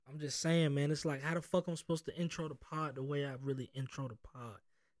just saying, man, it's like, how the fuck I'm supposed to intro the pod the way I really intro the pod?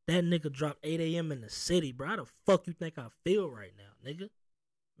 That nigga dropped 8 a.m. in the city, bro. How the fuck you think I feel right now, nigga?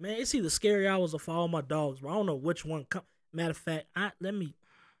 Man, it's either scary hours or for all my dogs, bro. I don't know which one. Matter of fact, I'm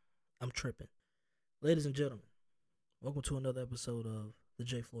tripping. Ladies and gentlemen, welcome to another episode of the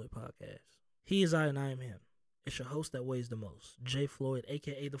J. Floyd Podcast. He is I and I am him. It's your host that weighs the most, J. Floyd,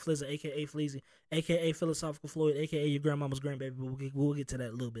 a.k.a. The Flizzer, a.k.a. Fleazy, a.k.a. Philosophical Floyd, a.k.a. your grandmama's grandbaby, but we'll get to that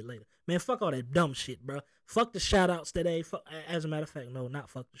a little bit later. Man, fuck all that dumb shit, bro. Fuck the shout-outs today. As a matter of fact, no,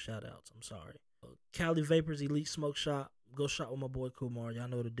 not fuck the shout-outs. I'm sorry. Cali Vapors Elite Smoke Shop. Go shop with my boy Kumar. Y'all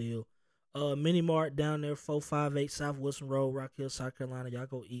know the deal. Mini Mart down there, 458 South Wilson Road, Rock Hill, South Carolina. Y'all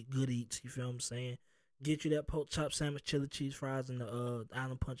go eat good eats, you feel what I'm saying? Get you that pork chop sandwich, chili cheese fries, and the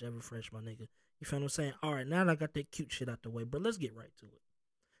Island Punch Ever Fresh, my nigga. You feel what I'm saying? All right, now that I got that cute shit out the way, bro, let's get right to it.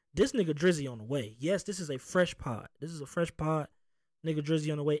 This nigga Drizzy on the way. Yes, this is a fresh pod. This is a fresh pod. Nigga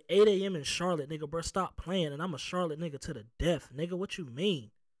Drizzy on the way. 8 a.m. in Charlotte, nigga, bro. Stop playing. And I'm a Charlotte nigga to the death, nigga. What you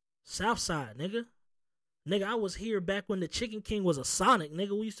mean? Southside, nigga. Nigga, I was here back when the Chicken King was a Sonic,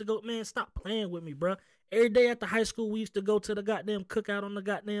 nigga. We used to go, man, stop playing with me, bro. Every day after high school, we used to go to the goddamn cookout on the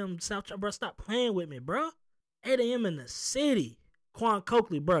goddamn South Side, bro. Stop playing with me, bro. 8 a.m. in the city. Quan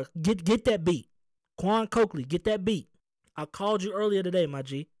Coakley, bro. Get that beat. Quan Coakley, get that beat. I called you earlier today, my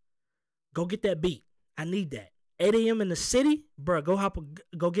G. Go get that beat. I need that. 8 a.m. in the city, bro. Go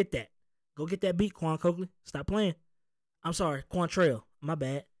get that. Go get that beat, Quan Coakley. Stop playing. I'm sorry, Quantrell. My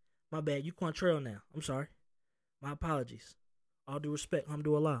bad. You Quantrell now. I'm sorry. My apologies. All due respect,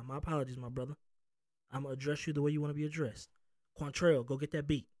 alhamdulillah. My apologies, my brother. I'm going to address you the way you want to be addressed. Quantrell, go get that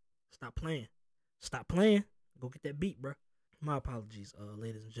beat. Stop playing. Stop playing. Go get that beat, bro. My apologies,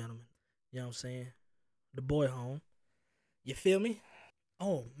 ladies and gentlemen. You know what I'm saying? The boy home. You feel me?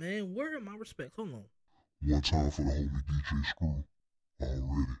 Oh, man, where are my respects? Hold on. One time for the homie DJ Screw.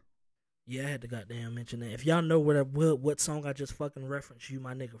 Already. Yeah, I had to goddamn mention that. If y'all know what song I just fucking referenced, you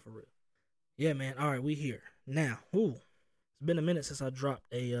my nigga for real. Yeah, man. All right, we here. Now, it's been a minute since I dropped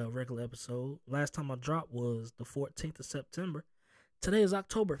a regular episode. Last time I dropped was the 14th of September. Today is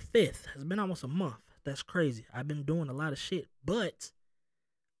October 5th. It's been almost a month. That's crazy. I've been doing a lot of shit, but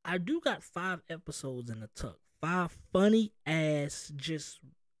I do got 5 episodes in the tuck. 5 funny ass, just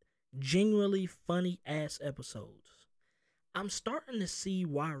genuinely funny ass episodes. I'm starting to see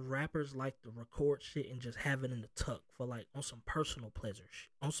why rappers like to record shit and just have it in the tuck for like on some personal pleasure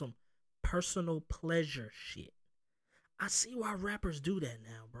shit. I see why rappers do that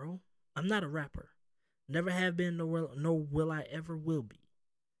now, bro. I'm not a rapper. Never have been, nor will I ever will be.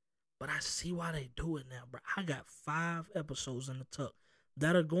 But I see why they do it now, bro. I got 5 episodes in the tuck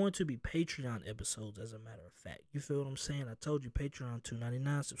that are going to be Patreon episodes, as a matter of fact. You feel what I'm saying? I told you Patreon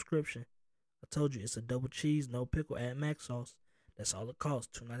 $2.99 subscription. I told you it's a double cheese, no pickle, add mac sauce. That's all it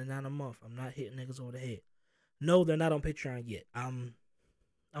costs, $2.99 a month. I'm not hitting niggas over the head. No, they're not on Patreon yet. I'm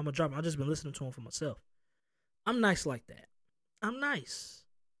gonna drop them. I've just been listening to them for myself. I'm nice like that. I'm nice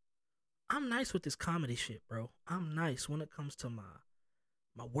with this comedy shit, bro. I'm nice when it comes to my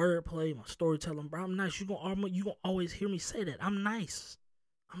wordplay, my storytelling, bro. I'm nice. You gonna always hear me say that. I'm nice.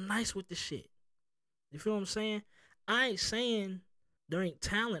 I'm nice with this shit. You feel what I'm saying? I ain't saying there ain't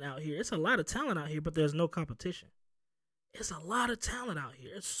talent out here. It's a lot of talent out here, but there's no competition. It's a lot of talent out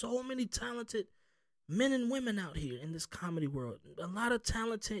here. There's so many talented men and women out here in this comedy world. A lot of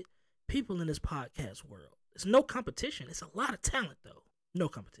talented people in this podcast world. It's no competition. It's a lot of talent, though. No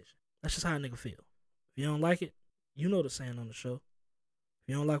competition. That's just how a nigga feel. If you don't like it, you know the saying on the show. If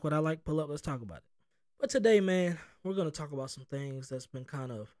you don't like what I like, pull up, let's talk about it. But today, man, we're going to talk about some things that's been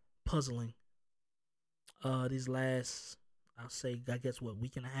kind of puzzling. These last, I'll say, I guess,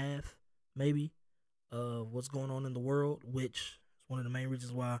 week and a half, maybe, of what's going on in the world, which is one of the main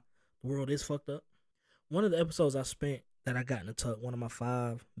reasons why the world is fucked up. One of the episodes I spent that I got in the tuck, one of my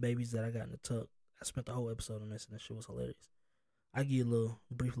 5 babies that I got in the tuck, I spent the whole episode on this, and that shit was hilarious. I'll give you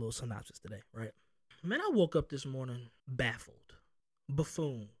a brief little synopsis today, right? Man, I woke up this morning baffled.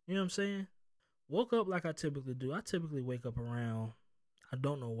 Buffoon. You know what I'm saying? Woke up like I typically do. I typically wake up around, I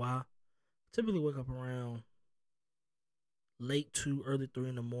don't know why, typically wake up around late 2, early 3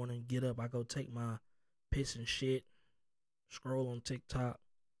 in the morning, get up, I go take my piss and shit, scroll on TikTok,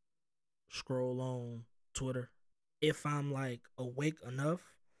 scroll on Twitter. If I'm like awake enough,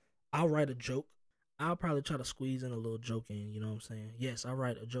 I'll write a joke. I'll probably try to squeeze in a little joke in, you know what I'm saying? Yes, I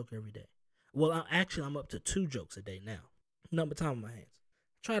write a joke every day. Well, I'm up to 2 jokes a day now. Nothing but time on my hands.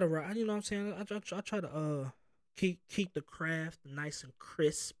 Try to write, you know what I'm saying? I try to keep the craft nice and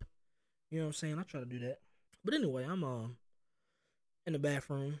crisp. You know what I'm saying? I try to do that. But anyway, I'm in the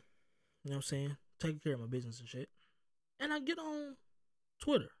bathroom, you know what I'm saying? Taking care of my business and shit. And I get on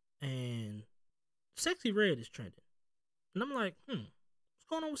Twitter. and Sexy Red is trending. And I'm like, what's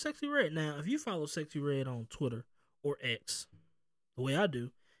going on with Sexy Red? Now, if you follow Sexy Red on Twitter or X, the way I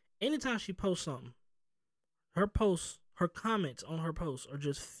do, anytime she posts something, her comments on her posts are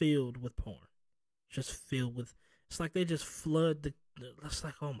just filled with porn. Just filled with, it's like they just flood it's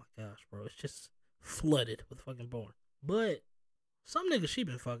like, oh my gosh, bro. It's just flooded with fucking porn. But some niggas she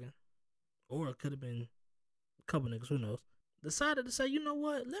been fucking, or it could have been a couple niggas, who knows, decided to say, you know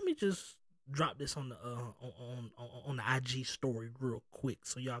what? Let me just drop this on the on the IG story real quick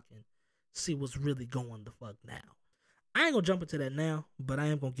so y'all can see what's really going the fuck now. I ain't gonna jump into that now, but I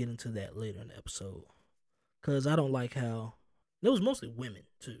am gonna get into that later in the episode. Cause I don't like how it was mostly women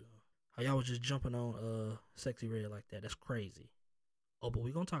too. How y'all was just jumping on Sexy Red like that. That's crazy. Oh, but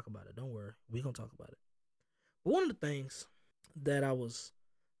we gonna talk about it. Don't worry. We gonna talk about it. But one of the things that I was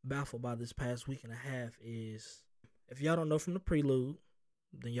baffled by this past week and a half is, if y'all don't know from the prelude,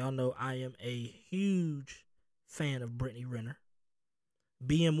 then y'all know I am a huge fan of Brittany Renner.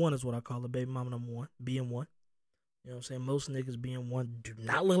 BM1 is what I call her, baby mama number one. BM1. You know what I'm saying? Most niggas BM1 do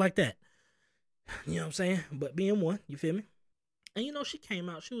not look like that. You know what I'm saying? But BM1, you feel me? And you know, she came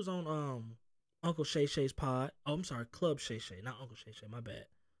out, she was on Uncle Shay Shay's pod. Oh, I'm sorry, Club Shay Shay, not Uncle Shay Shay, my bad.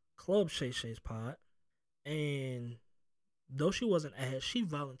 Club Shay Shay's pod. And though she wasn't asked, she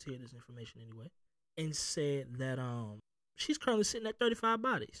volunteered this information anyway. And said that she's currently sitting at 35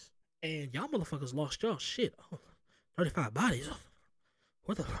 bodies. And y'all motherfuckers lost y'all shit. Oh, 35 bodies?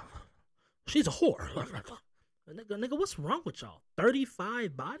 What the? She's a whore. Nigga, what's wrong with y'all?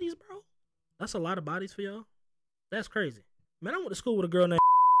 35 bodies, bro? That's a lot of bodies for y'all? That's crazy. Man, I went to school with a girl named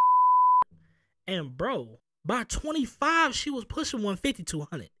and bro, by 25, she was pushing 150,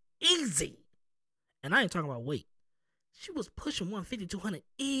 200. Easy. And I ain't talking about weight. She was pushing 150, 200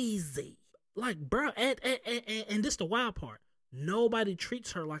 easy. Like, bro, and this the wild part. Nobody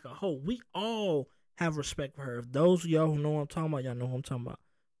treats her like a hoe. We all have respect for her. If those of y'all who know what I'm talking about, y'all know who I'm talking about.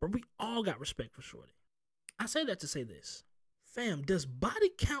 But we all got respect for Shorty. I say that to say this. Fam, does body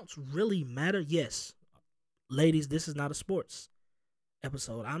counts really matter? Yes. Ladies, this is not a sports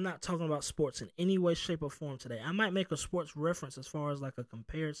episode. I'm not talking about sports in any way, shape, or form today. I might make a sports reference as far as like a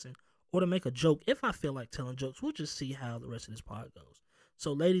comparison or to make a joke if I feel like telling jokes. We'll just see how the rest of this pod goes.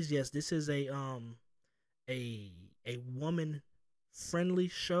 So, ladies, yes, this is a woman friendly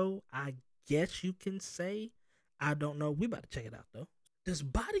show, I guess you can say. I don't know. We about to check it out though. Does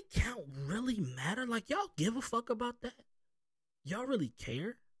body count really matter? Like, y'all give a fuck about that? Y'all really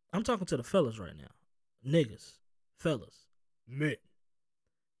care? I'm talking to the fellas right now. Niggas, fellas, men.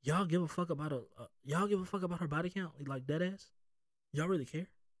 Y'all give a fuck about her body count? Like, dead ass? Y'all really care?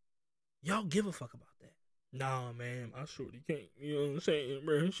 Y'all give a fuck about that? Nah, man, I surely can't. You know what I'm saying,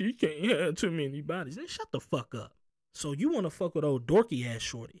 bro? She can't have too many bodies. Then shut the fuck up. So you want to fuck with old dorky ass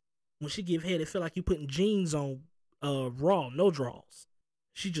Shorty? When she give head, it feel like you putting jeans on raw, no draws.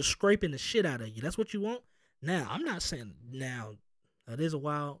 She just scraping the shit out of you. That's what you want? Now, I'm not saying now. That is a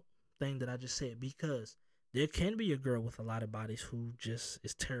wild thing that I just said, because there can be a girl with a lot of bodies who just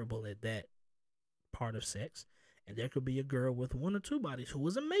is terrible at that part of sex. And there could be a girl with one or two bodies who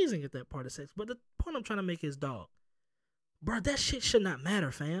is amazing at that part of sex. But the point I'm trying to make is, dog, bro, that shit should not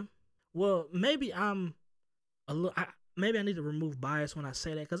matter, fam. Well, maybe I'm a little. Maybe I need to remove bias when I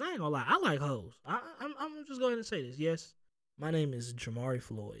say that, because I ain't gonna lie, I like hoes. I'm just going to say this. Yes, my name is Jamari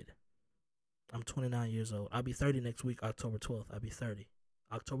Floyd. I'm 29 years old. I'll be 30 next week, October 12th. I'll be 30.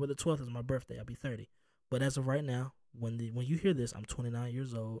 October the 12th is my birthday. I'll be 30. But as of right now, when you hear this, I'm 29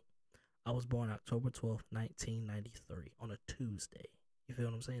 years old. I was born October 12th, 1993, on a Tuesday. You feel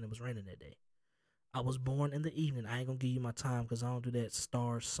what I'm saying? It was raining that day. I was born in the evening. I ain't gonna give you my time because I don't do that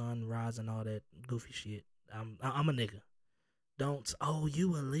star, sun, rise, and all that goofy shit. I'm a nigga. Don't, oh,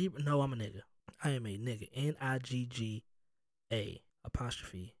 you a Libra? No, I'm a nigga. I am a nigga. Nigga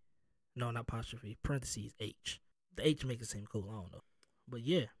apostrophe. No, not apostrophe. Parentheses H. The H makes it seem cool. I don't know. But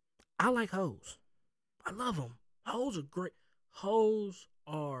yeah, I like hoes. I love them. Hoes are great. Hoes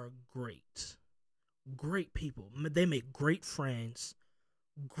are great. Great people. They make great friends.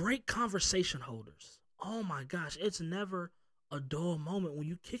 Great conversation holders. Oh my gosh, it's never a dull moment when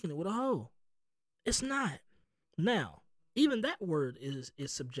you kicking it with a hoe. It's not. Now, even that word is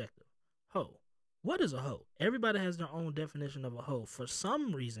subjective. Hoe. What is a hoe? Everybody has their own definition of a hoe. For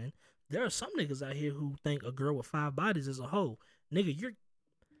some reason, there are some niggas out here who think a girl with 5 bodies is a hoe. Nigga,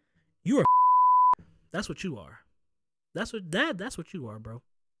 you're that's what you are. That's what you are, bro.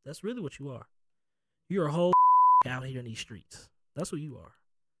 That's really what you are. You're a whole out here in these streets. That's what you are.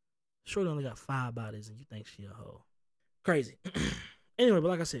 Shorty only got 5 bodies and you think she a hoe. Crazy. Anyway, but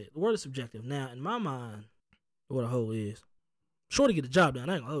like I said, the word is subjective. Now, in my mind, what a hoe is, Shorty get the job done.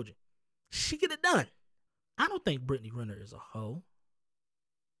 I ain't gonna hold you. She get it done. I don't think Brittany Renner is a hoe.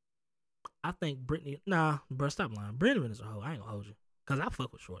 I think nah, bro, stop lying. Brittany Renner's a hoe. I ain't gonna hold you. Cause I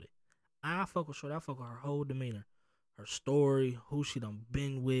fuck with Shorty. I fuck with Shorty. I fuck with her whole demeanor, her story, who she done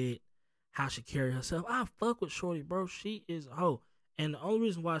been with, how she carry herself. I fuck with Shorty, bro. She is a hoe. And the only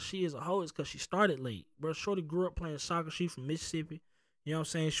reason why she is a hoe is because she started late. Bro, Shorty grew up playing soccer. She from Mississippi. You know what I'm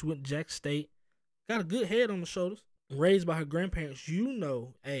saying? She went to Jackson State. Got a good head on the shoulders. Raised by her grandparents. You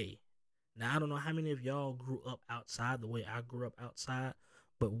know, hey. Now, I don't know how many of y'all grew up outside the way I grew up outside.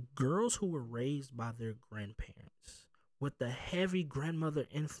 But girls who were raised by their grandparents with the heavy grandmother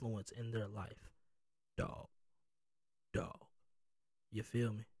influence in their life. Dog. You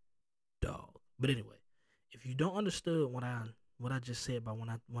feel me? Dog. But anyway, if you don't understand what I just said by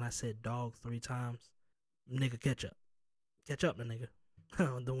when I said dog 3 times, nigga, catch up. Catch up, the nigga.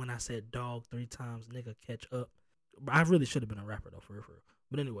 The when I said dog 3 times, nigga, catch up. I really should have been a rapper though, for real.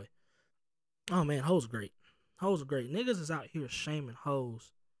 But anyway, oh man, hoes great. Hoes are great. Niggas is out here shaming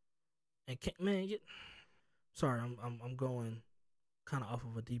hoes, and sorry, I'm going kind of off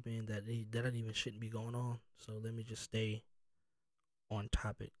of a deep end that even shouldn't be going on. So let me just stay on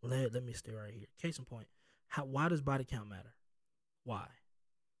topic. Let me stay right here. Case in point, why does body count matter? Why?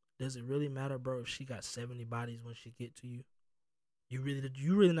 Does it really matter, bro, if she got 70 bodies when she get to you? You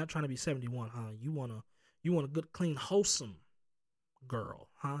really not trying to be 71, huh? You want a good, clean, wholesome girl,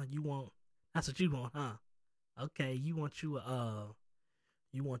 huh? That's what you want, huh? Okay, you want you a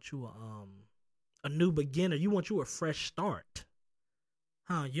new beginner. You want you a fresh start,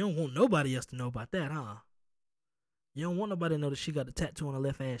 huh? You don't want nobody else to know about that, huh? You don't want nobody to know that she got a tattoo on her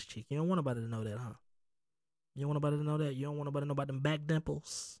left ass cheek. You don't want nobody to know that, huh? You don't want nobody to know that. You don't want nobody to know about them back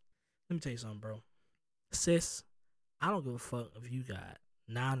dimples. Let me tell you something, bro. Sis, I don't give a fuck if you got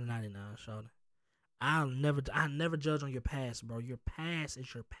 9.99, shawty. I never judge on your past, bro. Your past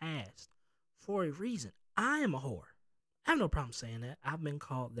is your past for a reason. I am a whore. I have no problem saying that. I've been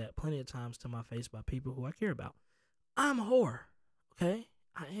called that plenty of times to my face by people who I care about. I'm a whore. Okay?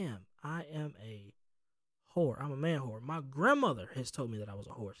 I am a whore. I'm a man whore. My grandmother has told me that I was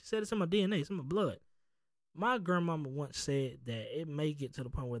a whore. She said it's in my DNA. It's in my blood. My grandmama once said that it may get to the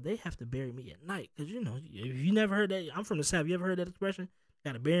point where they have to bury me at night. Because, you know, if you never heard that, I'm from the South. You ever heard that expression?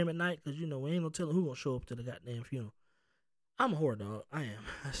 Got to bury him at night because, you know, we ain't going to tell him who's going to show up to the goddamn funeral. I'm a whore, dog. I am.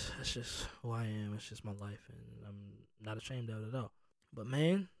 That's just who I am. It's just my life. And I'm not ashamed of it at all. But,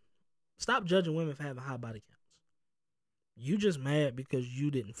 man, stop judging women for having high body counts. You just mad because you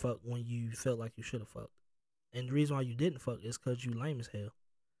didn't fuck when you felt like you should have fucked. And the reason why you didn't fuck is because you lame as hell.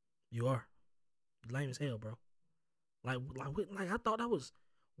 You are. Lame as hell, bro. Like I thought that was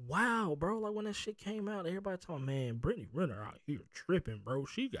wow, bro. Like when that shit came out, everybody talking, man, Brittany Renner out here tripping, bro.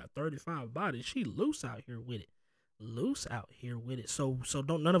 She got 35 bodies. She loose out here with it. So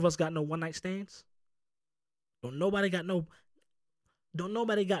don't none of us got no one night stands? Don't nobody got no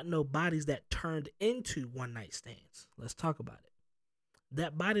bodies that turned into one night stands. Let's talk about it.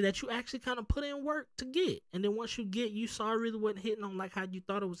 That body that you actually kind of put in work to get. And then once you get, you saw it really wasn't hitting on like how you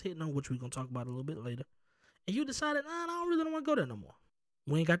thought it was hitting on, which we're going to talk about a little bit later. And you decided, I don't really don't want to go there no more.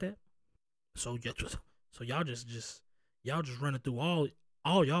 We ain't got that. So y'all just running through all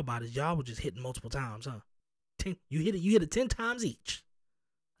y'all bodies. Y'all were just hitting multiple times, huh? You hit it 10 times each.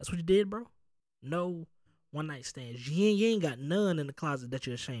 That's what you did, bro? No one night stands. You ain't got none in the closet that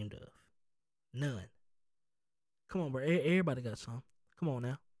you're ashamed of. None. Come on, bro. Everybody got some. Come on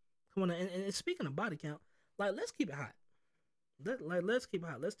now. And speaking of body count, like, let's keep it hot. Let's keep it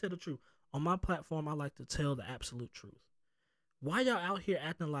hot. Let's tell the truth. On my platform, I like to tell the absolute truth. Why y'all out here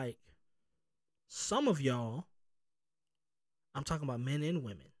acting like some of y'all, I'm talking about men and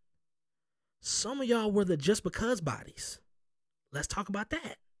women, some of y'all were the just because bodies. Let's talk about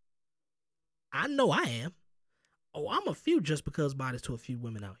that. I know I am. Oh, I'm a few just because bodies to a few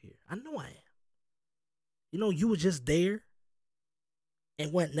women out here. I know I am. You know, you were just there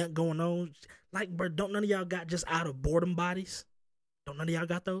and wasn't nothing going on. Like, bro, don't none of y'all got just out of boredom bodies? Don't none of y'all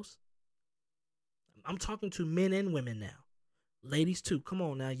got those? I'm talking to men and women now. Ladies too. Come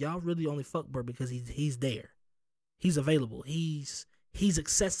on now. Y'all really only fuck bro because he's there. He's available. He's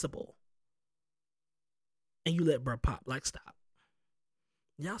accessible. And you let bro pop. Like, stop.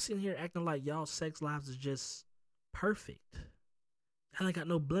 Y'all sitting here acting like y'all sex lives is just perfect. Y'all ain't got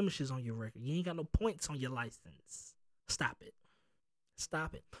no blemishes on your record. You ain't got no points on your license. Stop it.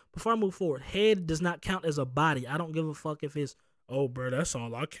 Stop it. Before I move forward, head does not count as a body. I don't give a fuck if it's, oh, bro, that's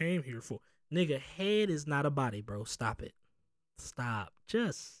all I came here for. Nigga, head is not a body, bro. Stop it. Stop.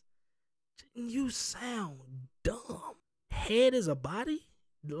 You sound dumb. Head is a body?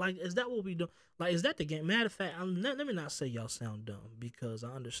 Like, is that what we do? Like, is that the game? Matter of fact, let me not say y'all sound dumb, because I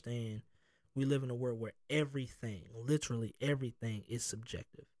understand we live in a world where everything, literally everything, is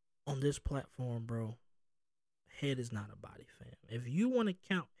subjective. On this platform, bro, head is not a body, fam. If you want to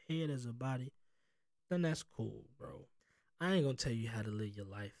count head as a body, then that's cool, bro. I ain't gonna tell you how to live your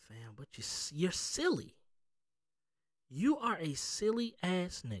life, fam, but you're silly. You are a silly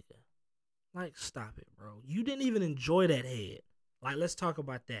ass nigga. Like, stop it, bro. You didn't even enjoy that head. Like, let's talk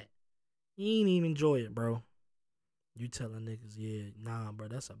about that. You ain't even enjoy it, bro. You telling niggas, yeah, nah, bro,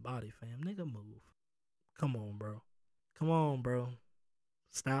 that's a body, fam. Nigga, move. Come on, bro. Come on, bro.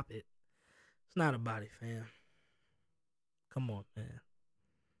 Stop it. It's not a body, fam. Come on, man.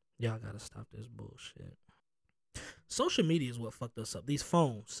 Y'all gotta stop this bullshit. Social media is what fucked us up. These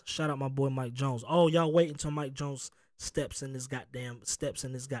phones. Shout out my boy Mike Jones. Oh, y'all wait until Mike Jones steps in this goddamn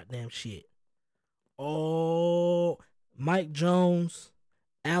shit. Oh, Mike Jones,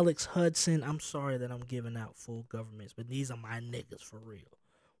 Alex Hudson. I'm sorry that I'm giving out full governments, but these are my niggas for real.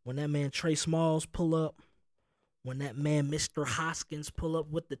 When that man Trey Smalls pull up, when that man Mr. Hoskins pull up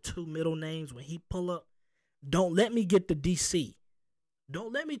with the 2 middle names, when he pull up, don't let me get to DC.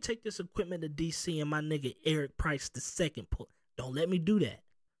 Don't let me take this equipment to DC and my nigga Eric Price the second pull. Don't let me do that.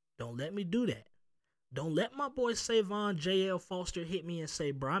 Don't let me do that. Don't let my boy Savon J.L. Foster hit me and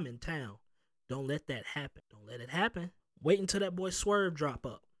say, bro, I'm in town. Don't let that happen. Don't let it happen. Wait until that boy Swerve drop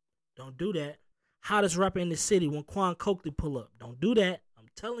up. Don't do that. Hottest rapper in the city when Quan Coakley pull up. Don't do that. I'm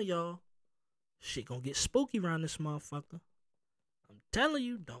telling y'all. Shit gonna get spooky around this motherfucker. I'm telling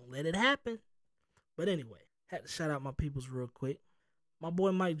you, don't let it happen. But anyway, had to shout out my peoples real quick. My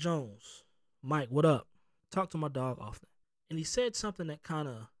boy Mike Jones. Mike, what up? Talk to my dog often. And he said something that kind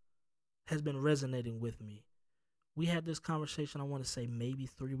of has been resonating with me. We had this conversation, I want to say maybe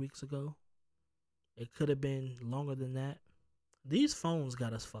 3 weeks ago. It could have been longer than that. These phones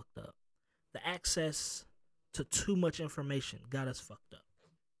got us fucked up. The access to too much information got us fucked up.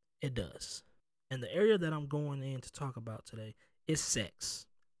 It does. And the area that I'm going in to talk about today is sex.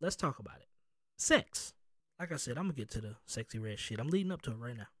 Let's talk about it. Sex. Like I said, I'm going to get to the sexy red shit. I'm leading up to it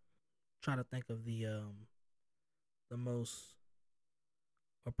right now. Trying to think of the most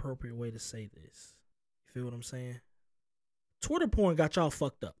appropriate way to say this. You feel what I'm saying? Twitter porn got y'all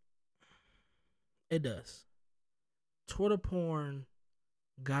fucked up. It does. Twitter porn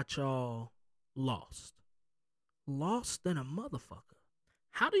got y'all lost. Lost than a motherfucker.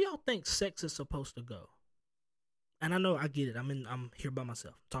 How do y'all think sex is supposed to go? And I know I get it. I'm here by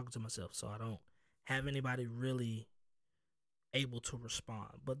myself, talking to myself, so I don't have anybody really able to respond.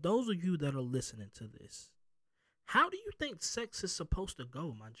 But those of you that are listening to this, how do you think sex is supposed to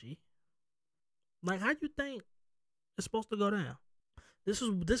go, my G? Like, how do you think it's supposed to go down? This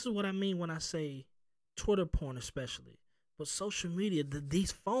is what I mean when I say Twitter porn, especially. But social media,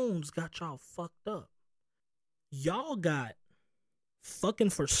 these phones got y'all fucked up. Y'all got fucking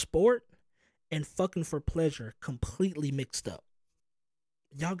for sport and fucking for pleasure completely mixed up.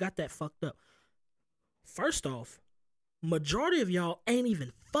 Y'all got that fucked up. First off, majority of y'all ain't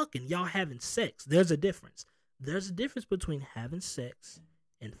even fucking. Y'all having sex. There's a difference. There's a difference between having sex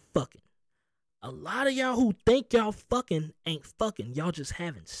and fucking. A lot of y'all who think y'all fucking ain't fucking. Y'all just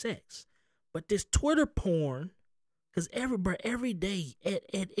having sex. But this Twitter porn, because every day,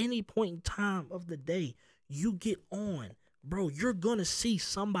 at any point in time of the day, you get on, bro, you're going to see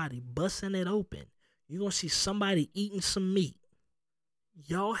somebody busting it open. You're going to see somebody eating some meat.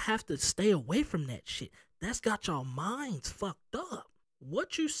 Y'all have to stay away from that shit. That's got y'all minds fucked up.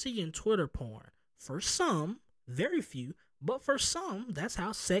 What you see in Twitter porn, for some, very few, but for some, that's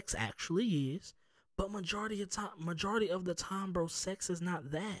how sex actually is. But majority of the time, bro, sex is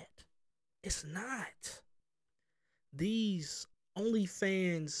not that. It's not. These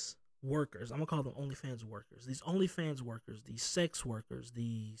OnlyFans workers, I'm gonna call them OnlyFans workers. These OnlyFans workers, these sex workers,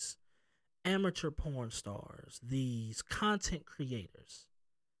 these amateur porn stars, these content creators,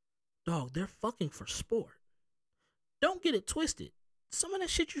 dog, they're fucking for sport. Don't get it twisted. Some of that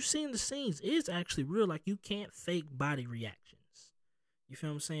shit you see in the scenes is actually real. Like, you can't fake body reactions. You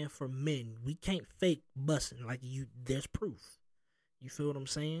feel what I'm saying? For men, we can't fake busting. Like, there's proof. You feel what I'm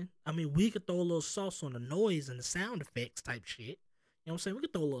saying? I mean, we could throw a little sauce on the noise and the sound effects type shit. You know what I'm saying? We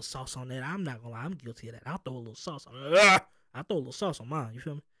could throw a little sauce on that. I'm not gonna lie, I'm guilty of that. I'll throw a little sauce on it. I'll throw a little sauce on mine. You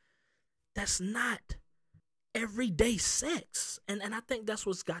feel me? That's not everyday sex. And I think that's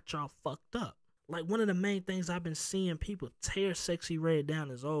what's got y'all fucked up. Like, one of the main things I've been seeing people tear Sexy Red down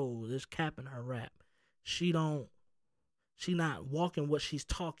is, oh, this cap in her rap. She not walking what she's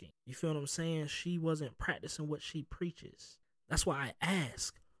talking. You feel what I'm saying? She wasn't practicing what she preaches. That's why I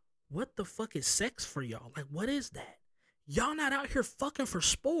ask, what the fuck is sex for y'all? Like, what is that? Y'all not out here fucking for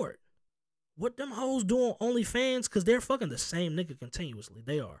sport. What them hoes do on OnlyFans? Because they're fucking the same nigga continuously.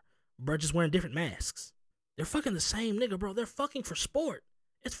 They are. Bro, just wearing different masks. They're fucking the same nigga, bro. They're fucking for sport.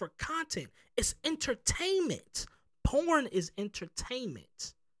 It's for content. It's entertainment. Porn is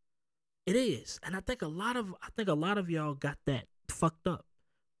entertainment. It is. And I think a lot of y'all got that fucked up.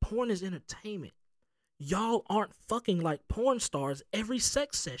 Porn is entertainment. Y'all aren't fucking like porn stars every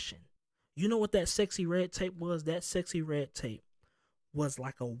sex session. You know what that sexy red tape was? That sexy red tape was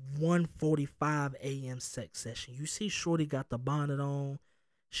like a 1:45 a.m. sex session. You see Shorty got the bonnet on.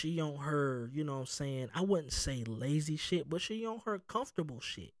 She on her, you know what I'm saying? I wouldn't say lazy shit, but she on her comfortable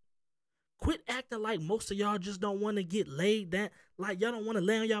shit. Quit acting like most of y'all just don't want to get laid down. Like y'all don't want to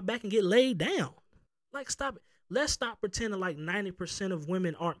lay on y'all back and get laid down. Like stop it. Let's stop pretending like 90% of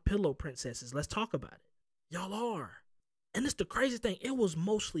women aren't pillow princesses. Let's talk about it. Y'all are. And it's the crazy thing. It was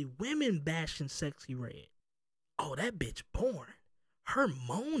mostly women bashing Sexy Red. Oh, that bitch born. Her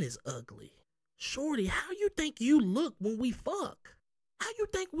moan is ugly. Shorty, how you think you look when we fuck? How you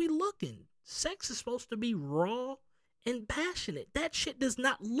think we looking? Sex is supposed to be raw and passionate. That shit does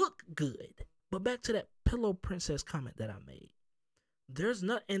not look good. But back to that pillow princess comment that I made. There's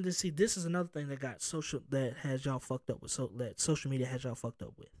not, and to see, this is another thing that has y'all fucked up with, so that social media has y'all fucked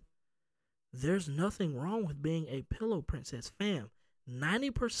up with. There's nothing wrong with being a pillow princess, fam.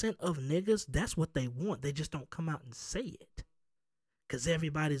 90% of niggas, that's what they want. They just don't come out and say it. Because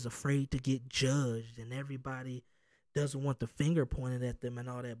everybody's afraid to get judged and everybody doesn't want the finger pointed at them and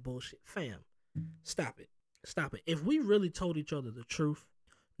all that bullshit. Fam, stop it. Stop it. If we really told each other the truth,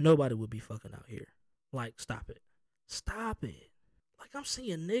 nobody would be fucking out here. Like, stop it. Stop it. Like, I'm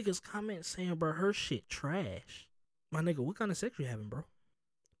seeing niggas comment saying, bro, her shit trash. My nigga, what kind of sex you having, bro?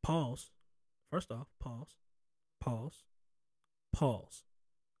 Pause. First off, pause. Pause. Pause.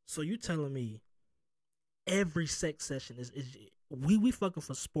 So you telling me every sex session is we fucking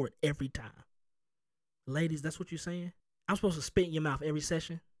for sport every time? Ladies, that's what you're saying? I'm supposed to spit in your mouth every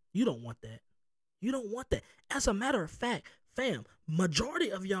session? You don't want that. You don't want that. As a matter of fact, fam,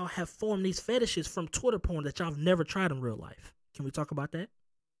 majority of y'all have formed these fetishes from Twitter porn that y'all have never tried in real life. Can we talk about that?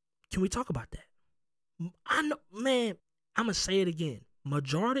 Can we talk about that? I know, man, I'm going to say it again.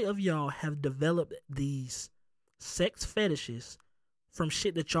 Majority of y'all have developed these sex fetishes from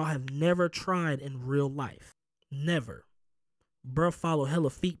shit that y'all have never tried in real life. Never. Bruh follow hella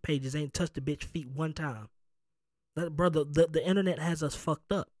feet pages, ain't touched a bitch feet one time. That brother, the internet has us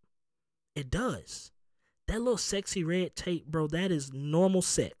fucked up. It does. That little sexy red tape, bro, that is normal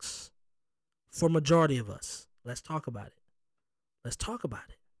sex for majority of us. Let's talk about it. Let's talk about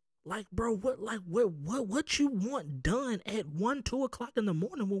it. Like, bro, what you want done at 1, 2 o'clock in the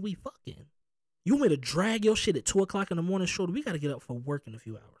morning when we fucking? You want me to drag your shit at 2 o'clock in the morning? Shorty, we gotta get up for work in a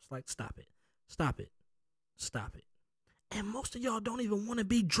few hours. Like, stop it. Stop it. Stop it. And most of y'all don't even want to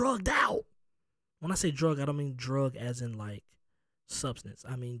be drugged out. When I say drug, I don't mean drug as in like substance.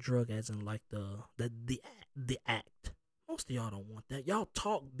 I mean drug as in like the act. Most of y'all don't want that. Y'all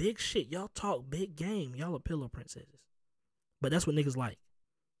talk big shit. Y'all talk big game. Y'all are pillow princesses. But that's what niggas like.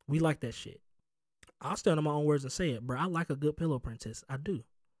 We like that shit. I'll stand on my own words and say it, bro. I like a good pillow princess. I do.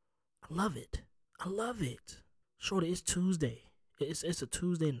 I love it. I love it. Shorty, it's Tuesday. It's a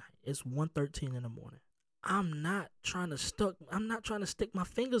Tuesday night. It's 1:13 in the morning. I'm not trying to stick my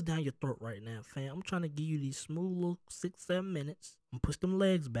fingers down your throat right now, fam. I'm trying to give you these smooth little 6-7 minutes. I'm gonna push them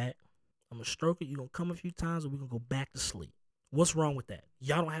legs back. I'm gonna stroke it. You're gonna come a few times and we're gonna go back to sleep. What's wrong with that?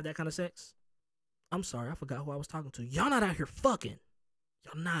 Y'all don't have that kind of sex? I'm sorry, I forgot who I was talking to. Y'all not out here fucking.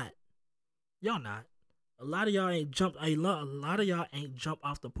 Y'all not. Y'all not. A lot of y'all ain't jumped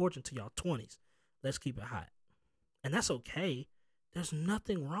off the porch until y'all 20s. Let's keep it hot. And that's okay. There's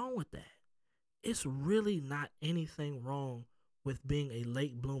nothing wrong with that. It's really not anything wrong with being a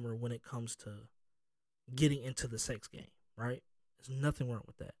late bloomer when it comes to getting into the sex game, right? There's nothing wrong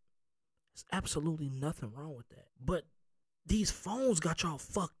with that. There's absolutely nothing wrong with that. But these phones got y'all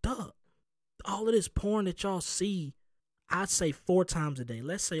fucked up. All of this porn that y'all see, I'd say 4 times a day.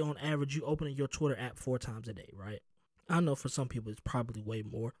 Let's say on average you opening your Twitter app 4 times a day, right? I know for some people it's probably way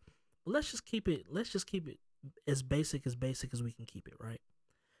more. But let's just keep it as basic as we can keep it, right?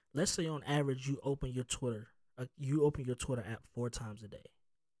 Let's say on average you open your Twitter app 4 times a day.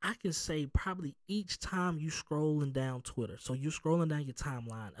 I can say probably each time you scrolling down Twitter. So you're scrolling down your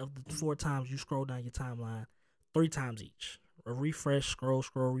timeline. Of the 4 times you scroll down your timeline, 3 times each. A refresh, scroll,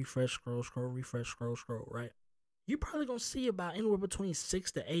 refresh, scroll, refresh, scroll, right? You're probably going to see about anywhere between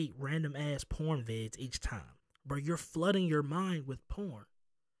 6 to 8 random ass porn vids each time. Bro, you're flooding your mind with porn.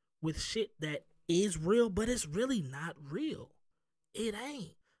 With shit that is real, but it's really not real. It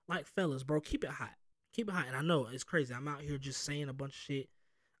ain't. Like, fellas, bro, keep it hot. Keep it high. And I know it's crazy. I'm out here just saying a bunch of shit.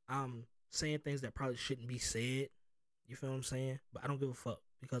 I'm saying things that probably shouldn't be said. You feel what I'm saying? But I don't give a fuck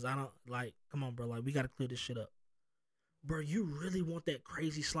because I don't like. Come on, bro. Like we gotta clear this shit up, bro. You really want that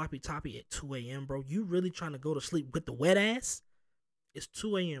crazy sloppy toppy at 2 a.m., bro? You really trying to go to sleep with the wet ass? It's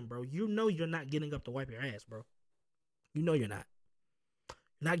 2 a.m., bro. You know you're not getting up to wipe your ass, bro. You know you're not.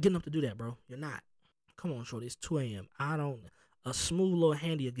 You're not getting up to do that, bro. You're not. Come on, shorty. It's 2 a.m. I don't. A smooth little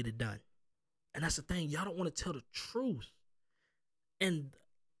handy will get it done. And that's the thing. Y'all don't want to tell the truth. And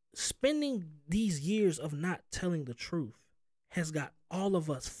spending these years of not telling the truth has got all of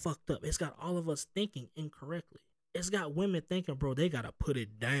us fucked up. It's got all of us thinking incorrectly. It's got women thinking, bro, they got to put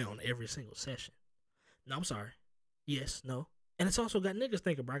it down every single session. No, I'm sorry. Yes, no. And it's also got niggas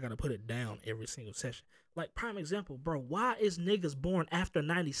thinking, bro, I got to put it down every single session. Like, prime example, bro, why is niggas born after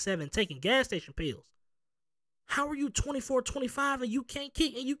 97 taking gas station pills? How are you 24, 25 and you can't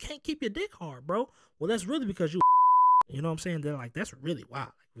keep your dick hard, bro? Well, that's really because you know what I'm saying? They're like, that's really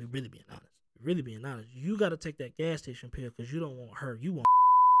wild. Like, we're really being honest. Really being honest. You got to take that gas station pill because you don't want her. You want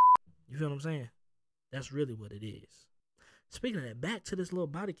You feel what I'm saying? That's really what it is. Speaking of that, back to this little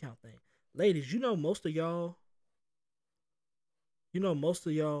body count thing. Ladies, most of y'all,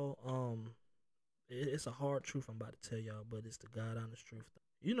 it's a hard truth I'm about to tell y'all, but it's the God honest truth.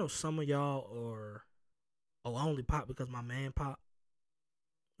 Some of y'all are, I only pop because my man pop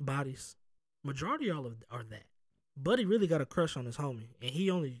bodies. Majority of y'all are that. Buddy really got a crush on his homie, and he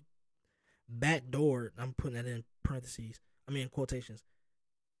only backdoored, I'm putting that in quotations.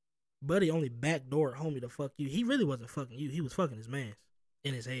 Buddy only backdoored homie to fuck you. He really wasn't fucking you. He was fucking his mans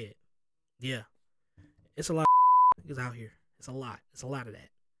in his head. Yeah. It's a lot of niggas out here. It's a lot. It's a lot of that.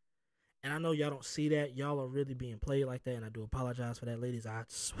 And I know y'all don't see that. Y'all are really being played like that, and I do apologize for that, ladies. I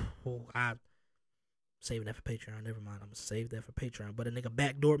saving that for Patreon. Never mind. I'm going to save that for Patreon. But a nigga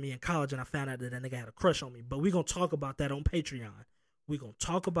backdoored me in college, and I found out that nigga had a crush on me. But we going to talk about that on Patreon. We going to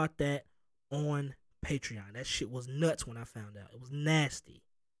talk about that on Patreon. That shit was nuts when I found out. It was nasty.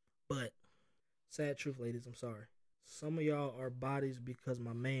 But, sad truth, ladies, I'm sorry. Some of y'all are bodies because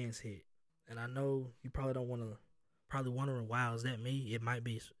my man's hit. And I know you probably don't want to, probably wondering, wow, is that me? It might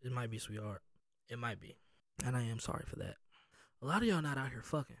be, sweetheart. It might be. And I am sorry for that. A lot of y'all not out here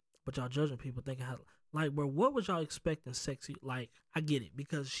fucking, but y'all judging people thinking how, like, bro, what was y'all expecting sexy? Like, I get it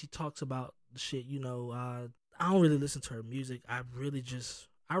because she talks about the shit, I don't really listen to her music. I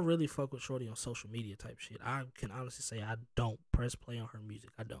really fuck with Shorty on social media type shit. I can honestly say I don't press play on her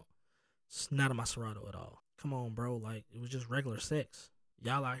music. I don't. It's not in my Serato at all. Come on, bro. Like, it was just regular sex.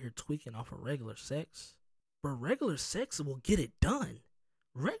 Y'all out here tweaking off of regular sex. Bro, regular sex will get it done.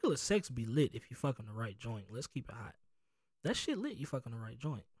 Regular sex be lit if you fucking the right joint. Let's keep it hot. That shit lit, you fucking the right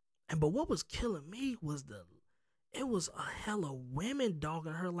joint. But what was killing me was it was a hella women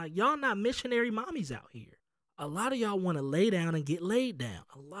dogging her like, y'all not missionary mommies out here. A lot of y'all want to lay down and get laid down.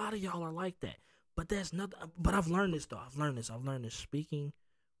 A lot of y'all are like that. But that's nothing. But I've learned this, though. I've learned this speaking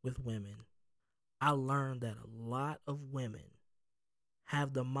with women. I learned that a lot of women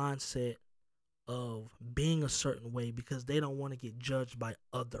have the mindset of being a certain way because they don't want to get judged by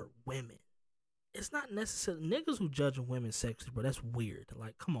other women. It's not necessarily niggas who judge women sexually, bro. That's weird.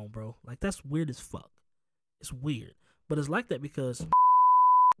 Like, come on, bro. Like, that's weird as fuck. It's weird. But it's like that because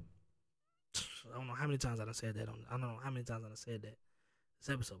I don't know how many times I done said that. I don't know how many times I done said that this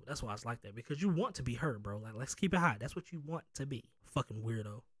episode. But that's why it's like that. Because you want to be heard, bro. Like, let's keep it high. That's what you want to be. Fucking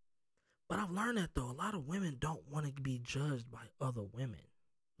weirdo. But I've learned that, though. A lot of women don't want to be judged by other women.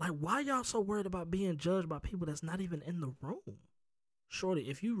 Like, why y'all so worried about being judged by people that's not even in the room? Shorty,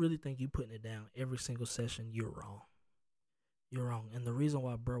 if you really think you putting it down every single session, you're wrong. You're wrong. And the reason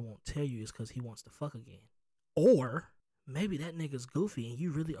why bro won't tell you is because he wants to fuck again. Or maybe that nigga's goofy and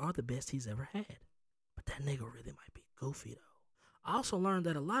you really are the best he's ever had. But that nigga really might be goofy, though. I also learned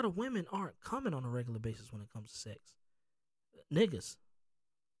that a lot of women aren't coming on a regular basis when it comes to sex. Niggas.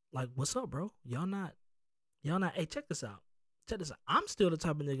 Like, what's up, bro? Y'all not, hey, check this out. I'm still the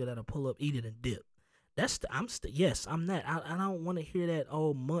type of nigga that'll pull up, eat it, and dip. Yes, I'm that. I don't want to hear that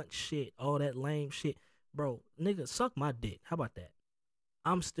old munch shit, all that lame shit. Bro, nigga, suck my dick. How about that?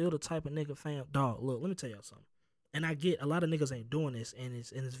 I'm still the type of nigga dog, look, let me tell y'all something. And I get a lot of niggas ain't doing this, and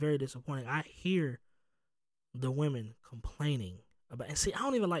it's very disappointing. I hear the women complaining about, and see, I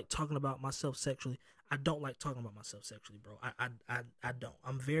don't even like talking about myself sexually. I don't like talking about myself sexually, bro. I don't.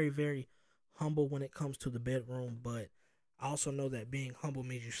 I'm very, very humble when it comes to the bedroom, but I also know that being humble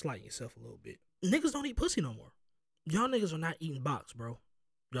means you slight yourself a little bit. Niggas don't eat pussy no more. Y'all niggas are not eating box, bro.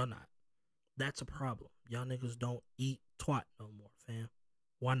 Y'all not. That's a problem. Y'all niggas don't eat twat no more, fam.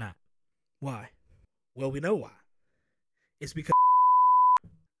 Why not? Why? Well, we know why. It's because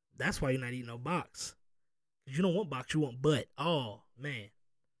that's why you're not eating no box. 'Cause you don't want box, you want butt. Oh, man.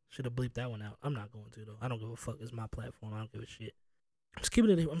 Should have bleeped that one out. I'm not going to, though. I don't give a fuck. It's my platform. I don't give a shit. I'm just keeping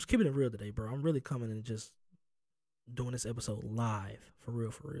it real today, bro. I'm really coming and just doing this episode live. For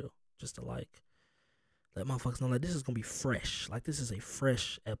real. Just to, like, let motherfuckers know, like, this is gonna be fresh. Like, this is a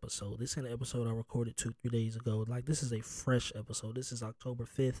fresh episode. This ain't an episode I recorded 2-3 days ago. Like, this is a fresh episode. This is October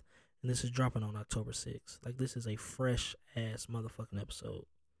 5th, and this is dropping on October 6th. Like, this is a fresh-ass motherfucking episode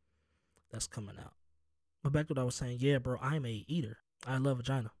that's coming out. But back to what I was saying, yeah, bro, I'm a eater. I love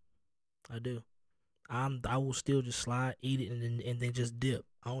vagina. I do. I will still just slide, eat it, and then just dip.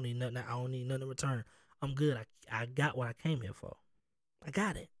 I don't need nothing. I don't need nothing in return. I'm good. I got what I came here for. I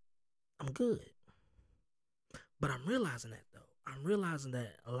got it. I'm good. But I'm realizing that, though. I'm realizing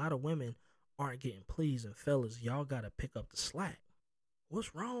that a lot of women aren't getting pleased, and fellas, y'all gotta pick up the slack.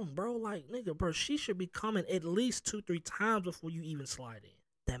 What's wrong, bro? Like, nigga, bro, she should be coming at least 2-3 times before you even slide in.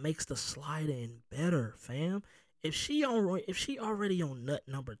 That makes the slide in better, fam. If she already on nut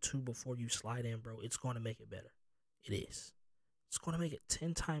number 2 before you slide in, bro, it's gonna make it better. It is. It's gonna make it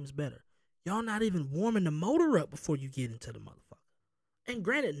 10 times better. Y'all not even warming the motor up before you get into the motherfucker. And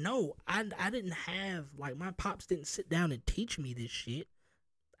granted, no, I didn't have, like, my pops didn't sit down and teach me this shit.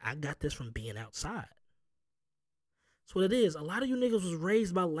 I got this from being outside. That's what it is. A lot of you niggas was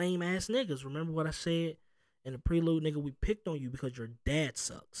raised by lame ass niggas. Remember what I said in the prelude, nigga? We picked on you because your dad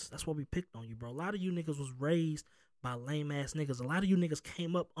sucks. That's why we picked on you, bro. A lot of you niggas was raised by lame ass niggas. A lot of you niggas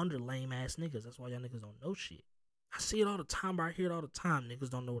came up under lame ass niggas. That's why y'all niggas don't know shit. I see it all the time, bro. I hear it all the time. Niggas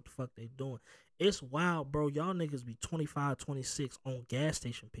don't know what the fuck they doing. It's wild, bro. Y'all niggas be 25, 26 on gas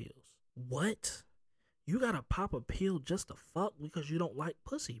station pills. What? You gotta pop a pill just to fuck because you don't like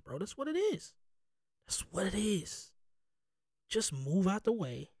pussy, bro. That's what it is. That's what it is. Just move out the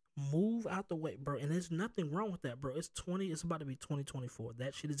way. Move out the way, bro. And there's nothing wrong with that, bro. It's about to be 2024.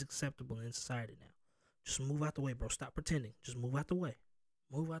 That shit is acceptable in society now. Just move out the way, bro. Stop pretending. Just move out the way.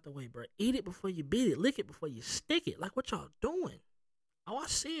 Move out the way, bro. Eat it before you beat it. Lick it before you stick it. Like, what y'all doing? Oh, I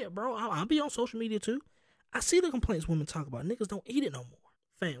see it, bro. I'll be on social media, too. I see the complaints women talk about. Niggas don't eat it no more.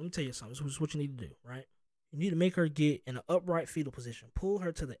 Fam, let me tell you something. This is what you need to do, right? You need to make her get in an upright fetal position. Pull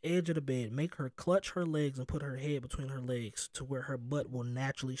her to the edge of the bed. Make her clutch her legs and put her head between her legs to where her butt will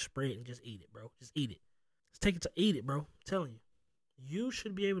naturally spread, and just eat it, bro. Just eat it. Just take it to eat it, bro. I'm telling you. You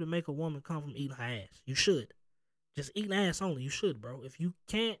should be able to make a woman come from eating her ass. You should. Just eating ass only. You should, bro. If you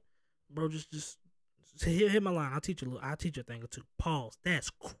can't, bro, just hit my line. I'll teach you a thing or two. Pause. That's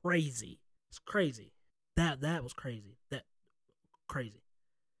crazy. It's crazy. That was crazy. That crazy.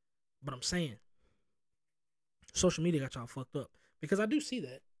 But I'm saying, social media got y'all fucked up. Because I do see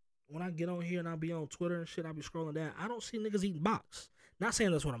that. When I get on here and I'll be on Twitter and shit, I'll be scrolling down. I don't see niggas eating box. Not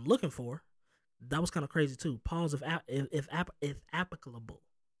saying that's what I'm looking for. That was kind of crazy too. Pause if applicable.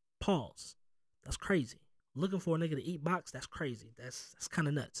 Pause. That's crazy. Looking for a nigga to eat box, that's crazy. That's kind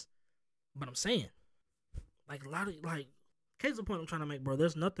of nuts. But I'm saying, like, a lot of, like, case in point I'm trying to make, bro,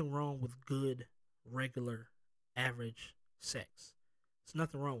 there's nothing wrong with good, regular, average sex. There's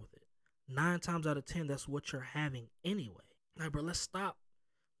nothing wrong with it. 9 times out of 10, that's what you're having anyway. Like, bro, let's stop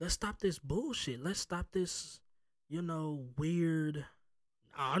this bullshit. Let's stop this, weird,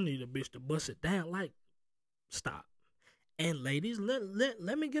 I need a bitch to bust it down. Like, stop. And ladies,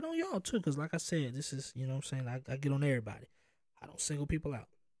 let me get on y'all too, because like I said, this is, you know what I'm saying, I get on everybody. I don't single people out.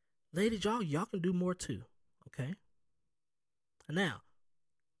 Ladies, y'all can do more too, okay? Now,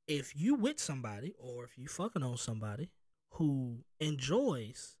 if you with somebody, or if you fucking on somebody who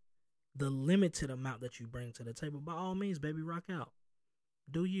enjoys the limited amount that you bring to the table, by all means, baby, rock out.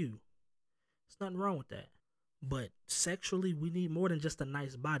 Do you. There's nothing wrong with that. But sexually, we need more than just a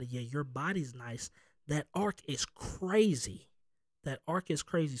nice body. Yeah, your body's nice. That arc is crazy. That arc is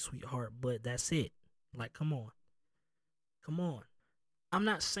crazy, sweetheart, but that's it. Like, come on. Come on. I'm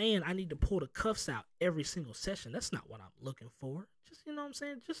not saying I need to pull the cuffs out every single session. That's not what I'm looking for. Just, you know what I'm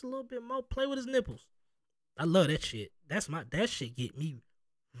saying? Just a little bit more. Play with his nipples. I love that shit. That shit get me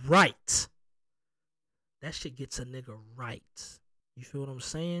right. That shit gets a nigga right. You feel what I'm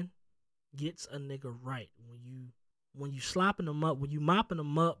saying? Gets a nigga right. When you slopping them up, when you mopping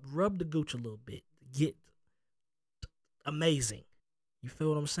them up, rub the gooch a little bit. Get amazing. You feel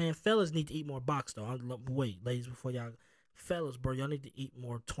what I'm saying? Fellas need to eat more box though. Wait, ladies, before y'all, fellas, bro, y'all need to eat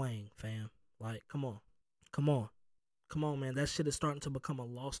more twang, fam. Like, come on, man. That shit is starting to become a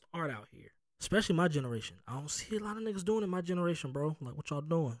lost art out here, especially my generation. I don't see a lot of niggas doing it in my generation, bro. Like, what y'all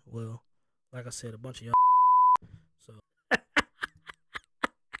doing? Well, like I said, a bunch of y'all. So,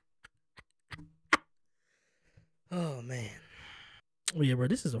 oh man. Well, yeah, bro,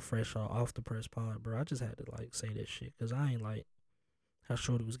 this is a fresh off the press pod, bro. I just had to, like, say that shit because I ain't like how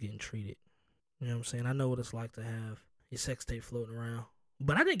Shorty was getting treated. You know what I'm saying? I know what it's like to have your sex tape floating around.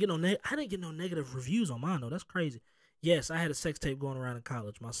 But I didn't get no negative reviews on mine though. That's crazy. Yes, I had a sex tape going around in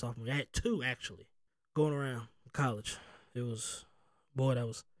college my sophomore year. I had two actually going around in college. It was boy that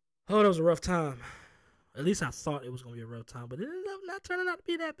was a rough time. At least I thought it was gonna be a rough time, but it ended up not turning out to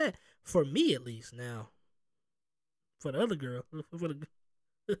be that bad for me at least. Now for the other girl, for the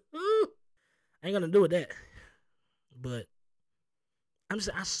I ain't gonna do with that. But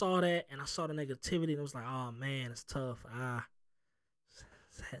I saw that and I saw the negativity and it was like, oh man, it's tough. I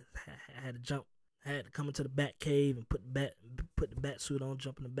had to jump. I had to come into the bat cave and put the bat suit on,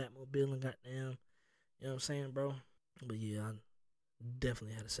 jump in the Batmobile and goddamn, you know what I'm saying, bro? But yeah, I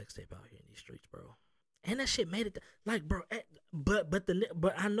definitely had a sex tape out here in these streets, bro. And that shit made it like, bro. But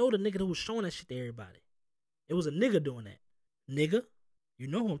I know the nigga who was showing that shit to everybody. It was a nigga doing that. Nigga, you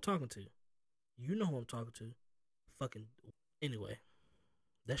know who I'm talking to. You know who I'm talking to. Fucking anyway,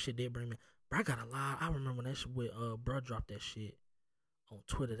 that shit did bring me. Bro, I got a lot. I remember when that shit with bro dropped that shit on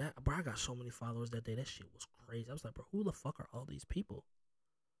Twitter. That bro, I got so many followers that day. That shit was crazy. I was like, bro, who the fuck are all these people?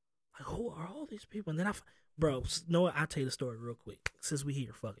 Like, who are all these people? And then bro, know what? I'll tell you the story real quick. Since we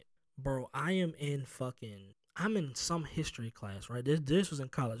here, fuck it. Bro, I'm in some history class, right? This was in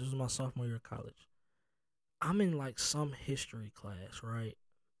college. This was my sophomore year of college. I'm in like some history class, right?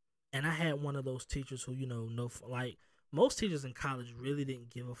 And I had one of those teachers who, like most teachers in college really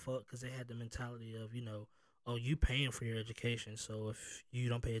didn't give a fuck because they had the mentality of, oh, you paying for your education, so if you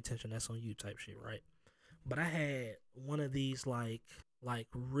don't pay attention, that's on you type shit, right? But I had one of these like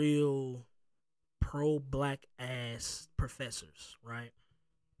real pro black ass professors, right?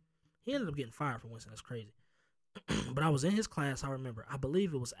 He ended up getting fired from Winston. That's crazy. But I was in his class. I remember. I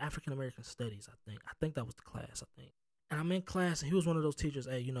believe it was African American Studies. I think that was the class. I think. And I'm in class, and he was one of those teachers.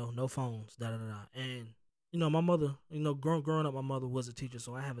 Hey, no phones. Da da da. And my mother. Growing up, my mother was a teacher,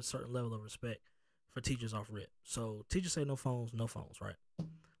 so I have a certain level of respect for teachers off rip. So teachers say no phones, right? So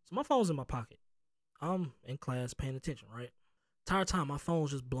my phone's in my pocket. I'm in class paying attention, right? Entire time, my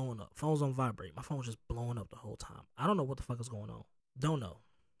phone's just blowing up. Phone's on vibrate. My phone's just blowing up the whole time. I don't know what the fuck is going on. Don't know.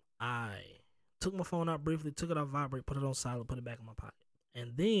 I took my phone out briefly, took it off vibrate, put it on silent, put it back in my pocket.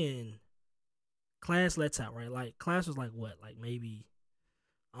 And then class lets out, right? Like class was like what? Like maybe,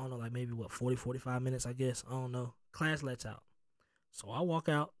 I don't know, like maybe what, 40, 45 minutes, I guess. I don't know. Class lets out. So I walk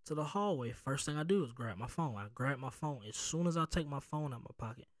out to the hallway. First thing I do is grab my phone. I grab my phone. As soon as I take my phone out of my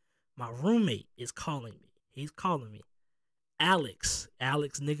pocket, my roommate is calling me. He's calling me. Alex,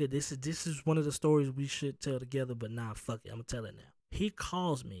 nigga, this is one of the stories we should tell together, but nah, fuck it. I'm gonna tell it now. He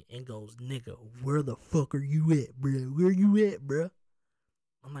calls me and goes, nigga, where the fuck are you at, bro? Where you at, bro?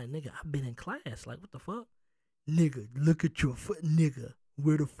 I'm like, nigga, I've been in class. Like, what the fuck? Nigga, look at your foot, nigga.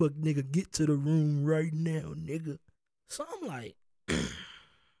 Where the fuck, nigga? Get to the room right now, nigga. So I'm like,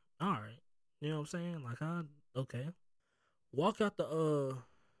 all right. You know what I'm saying? Like, okay. Walk out the,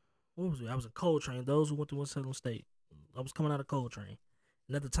 what was it? I was in Coltrane. Those who went to Winston State. I was coming out of Coltrane.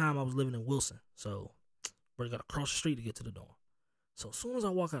 And at the time, I was living in Wilson. So, we got to cross the street to get to the dorm. So as soon as I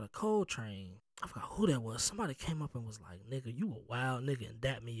walk out of Coltrane, I forgot who that was. Somebody came up and was like, nigga, you a wild nigga, and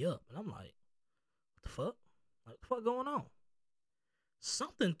dapped me up. And I'm like, what the fuck? Like, what the fuck going on?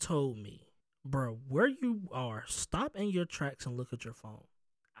 Something told me, bro, where you are, stop in your tracks and look at your phone.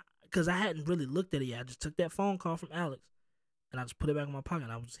 Because I hadn't really looked at it yet. I just took that phone call from Alex, and I just put it back in my pocket.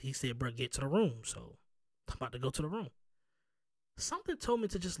 He said, bro, get to the room. So I'm about to go to the room. Something told me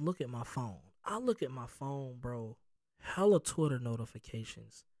to just look at my phone. I look at my phone, bro. Hella Twitter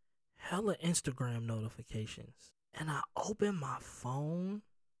notifications, hella Instagram notifications. And I opened my phone,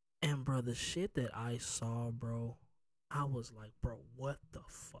 and bro, the shit that I saw, bro, I was like, bro, what the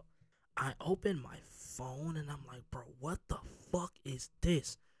fuck? I opened my phone, and I'm like, bro, what the fuck is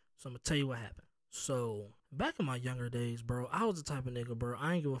this? So I'm gonna tell you what happened. So, back in my younger days, bro, I was the type of nigga, bro,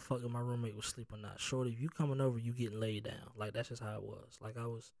 I ain't give a fuck if my roommate was asleep or not. Shorty, if you coming over, you getting laid down. Like, that's just how it was. Like, I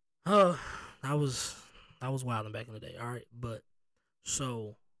was wilding back in the day, all right? But,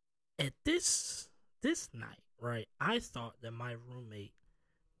 so, at this night, right, I thought that my roommate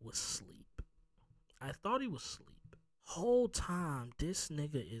was asleep. I thought he was asleep. Whole time, this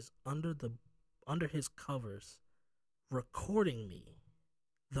nigga is under his covers recording me.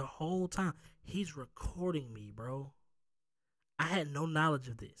 The whole time. He's recording me, bro. I had no knowledge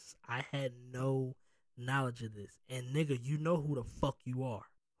of this. And nigga, you know who the fuck you are.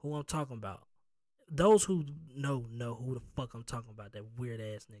 Who I'm talking about. Those who know who the fuck I'm talking about. That weird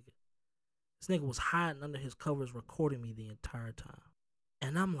ass nigga. This nigga was hiding under his covers recording me the entire time.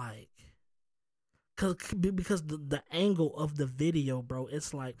 And I'm like, because the angle of the video, bro,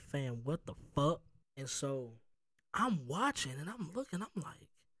 it's like, fam, what the fuck? And so I'm watching and I'm looking, I'm like,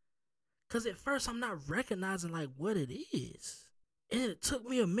 Cause at first I'm not recognizing like what it is. And it took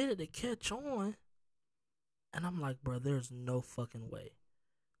me a minute to catch on. And I'm like, bro, there's no fucking way.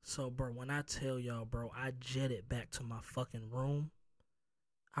 So, bro, when I tell y'all, bro, I jetted back to my fucking room.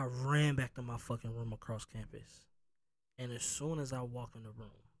 I ran back to my fucking room across campus. And as soon as I walk in the room,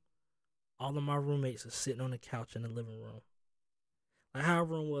 all of my roommates are sitting on the couch in the living room. Like how our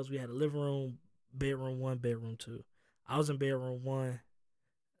room was, we had a living room, bedroom one, bedroom two. I was in bedroom one.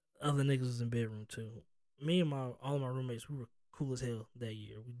 Other niggas was in bedroom two. Me and all of my roommates, we were cool as hell that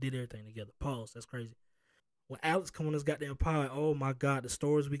year. We did everything together. Pause. That's crazy. When Alex come on this goddamn pod, oh my god, the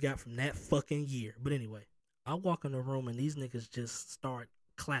stories we got from that fucking year. But anyway, I walk in the room and these niggas just start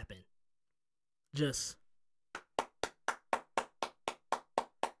clapping. Just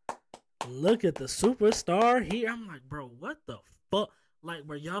look at the superstar here. I'm like, bro, what the fuck? Like,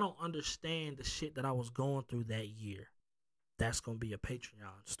 bro, y'all don't understand the shit that I was going through that year. That's gonna be a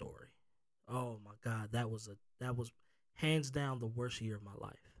Patreon story. Oh my god, that was hands down the worst year of my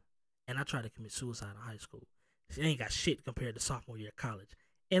life. And I tried to commit suicide in high school. It ain't got shit compared to sophomore year of college.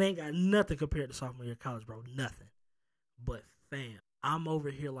 It ain't got nothing compared to sophomore year of college, bro. Nothing. But fam, I'm over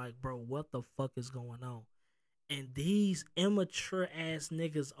here like, bro, what the fuck is going on? And these immature ass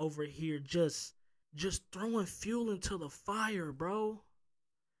niggas over here just throwing fuel into the fire, bro.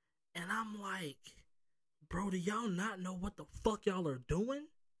 And I'm like, bro, do y'all not know what the fuck y'all are doing?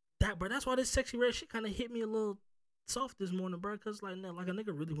 Bro, that's why this sexy red shit kind of hit me a little soft this morning, bro. Cause like a nigga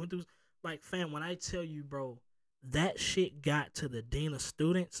really went through. Like, fam, when I tell you, bro, that shit got to the dean of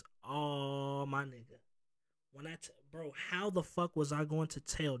students. Oh my nigga, bro, how the fuck was I going to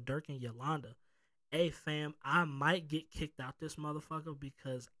tell Dirk and Yolanda, hey fam, I might get kicked out this motherfucker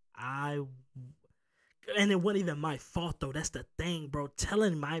because and it wasn't even my fault though. That's the thing, bro.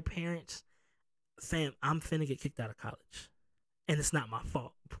 Telling my parents, fam, I'm finna get kicked out of college, and it's not my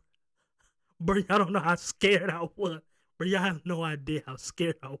fault. Bro, y'all don't know how scared I was. Bro, y'all have no idea how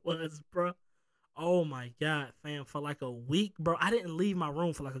scared I was, bro. Oh my god, fam. For like a week, bro, I didn't leave my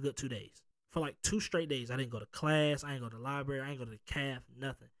room for like a good 2 days. For like 2 straight days, I didn't go to class. I didn't go to the library. I didn't go to the caf,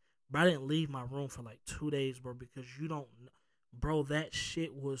 nothing. But I didn't leave my room for like 2 days, bro, because you don't, bro, that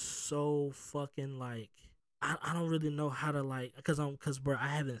shit was so fucking like, I don't really know how to like, cause bro, I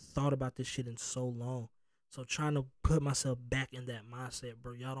haven't thought about this shit in so long. So trying to put myself back in that mindset,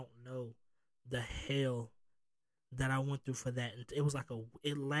 bro, y'all don't know the hell that I went through for that. It was like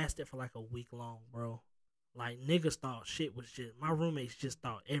it lasted for like a week long, bro. Like niggas thought shit was just, my roommates just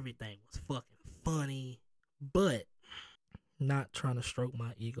thought everything was fucking funny, but not trying to stroke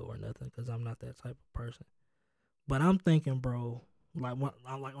my ego or nothing, cause I'm not that type of person. But I'm thinking, bro, like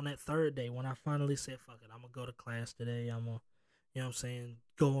on that third day when I finally said, fuck it, I'm gonna go to class today. I'm gonna, you know what I'm saying,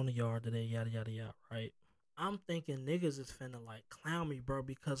 go on the yard today, yada yada yada, right? I'm thinking niggas is finna like clown me, bro,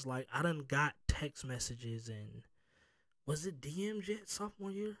 because like I done got text messages and was it DMs yet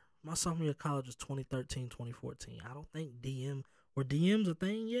sophomore year? My sophomore year of college was 2013, 2014. I don't think were DMs a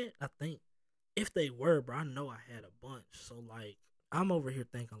thing yet? I think if they were, bro, I know I had a bunch. So like I'm over here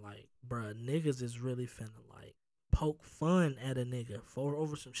thinking like, bro, niggas is really finna like poke fun at a nigga for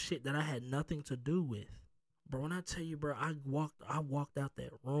over some shit that I had nothing to do with. Bro, when I tell you, bro, I walked out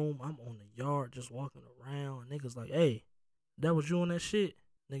that room. I'm on the yard just walking around. Niggas like, hey, that was you on that shit?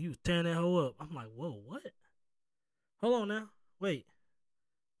 Nigga, you was tearing that hoe up. I'm like, whoa, what? Hold on now. Wait,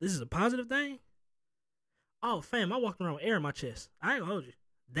 this is a positive thing? Oh, fam, I walked around with air in my chest. I ain't gonna hold you.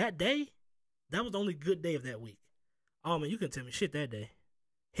 That day, that was the only good day of that week. Oh, man, you couldn't tell me shit that day.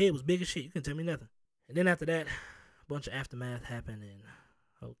 Head was big as shit. You couldn't tell me nothing. And then after that, a bunch of aftermath happened, and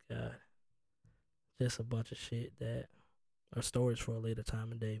oh, God. Just a bunch of shit that are stories for a later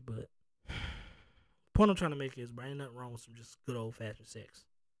time and day, but point I'm trying to make is, bro, ain't nothing wrong with some just good old-fashioned sex.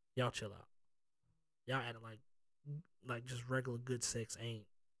 Y'all chill out. Y'all acting like just regular good sex ain't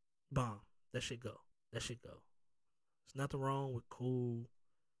bomb. That shit go. That shit go. There's nothing wrong with cool,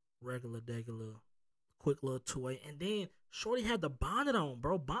 regular, degular, quick little 2-way. And then Shorty had the bonnet on,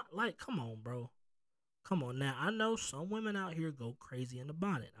 bro. Like, come on, bro. Come on. Now, I know some women out here go crazy in the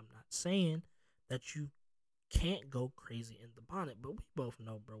bonnet. I'm not saying that you can't go crazy in the bonnet, but we both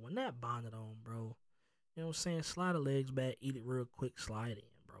know, bro, when that bonnet on, bro, you know what I'm saying? Slide the legs back, eat it real quick, slide in,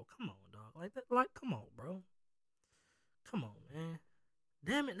 bro. Come on, dog. Like that, like, come on, bro. Come on, man.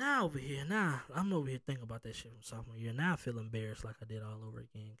 Damn it, now over here. Now, I'm over here thinking about that shit from sophomore year. Now I feel embarrassed like I did all over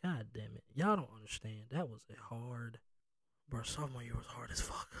again. God damn it. Y'all don't understand. That was a hard, bro, sophomore year was hard as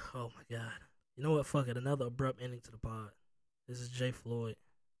fuck. Oh my God. You know what? Fuck it. Another abrupt ending to the pod. This is Jay Floyd.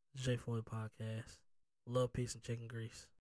 Jay Floyd Podcast. Love, peace, and chicken grease.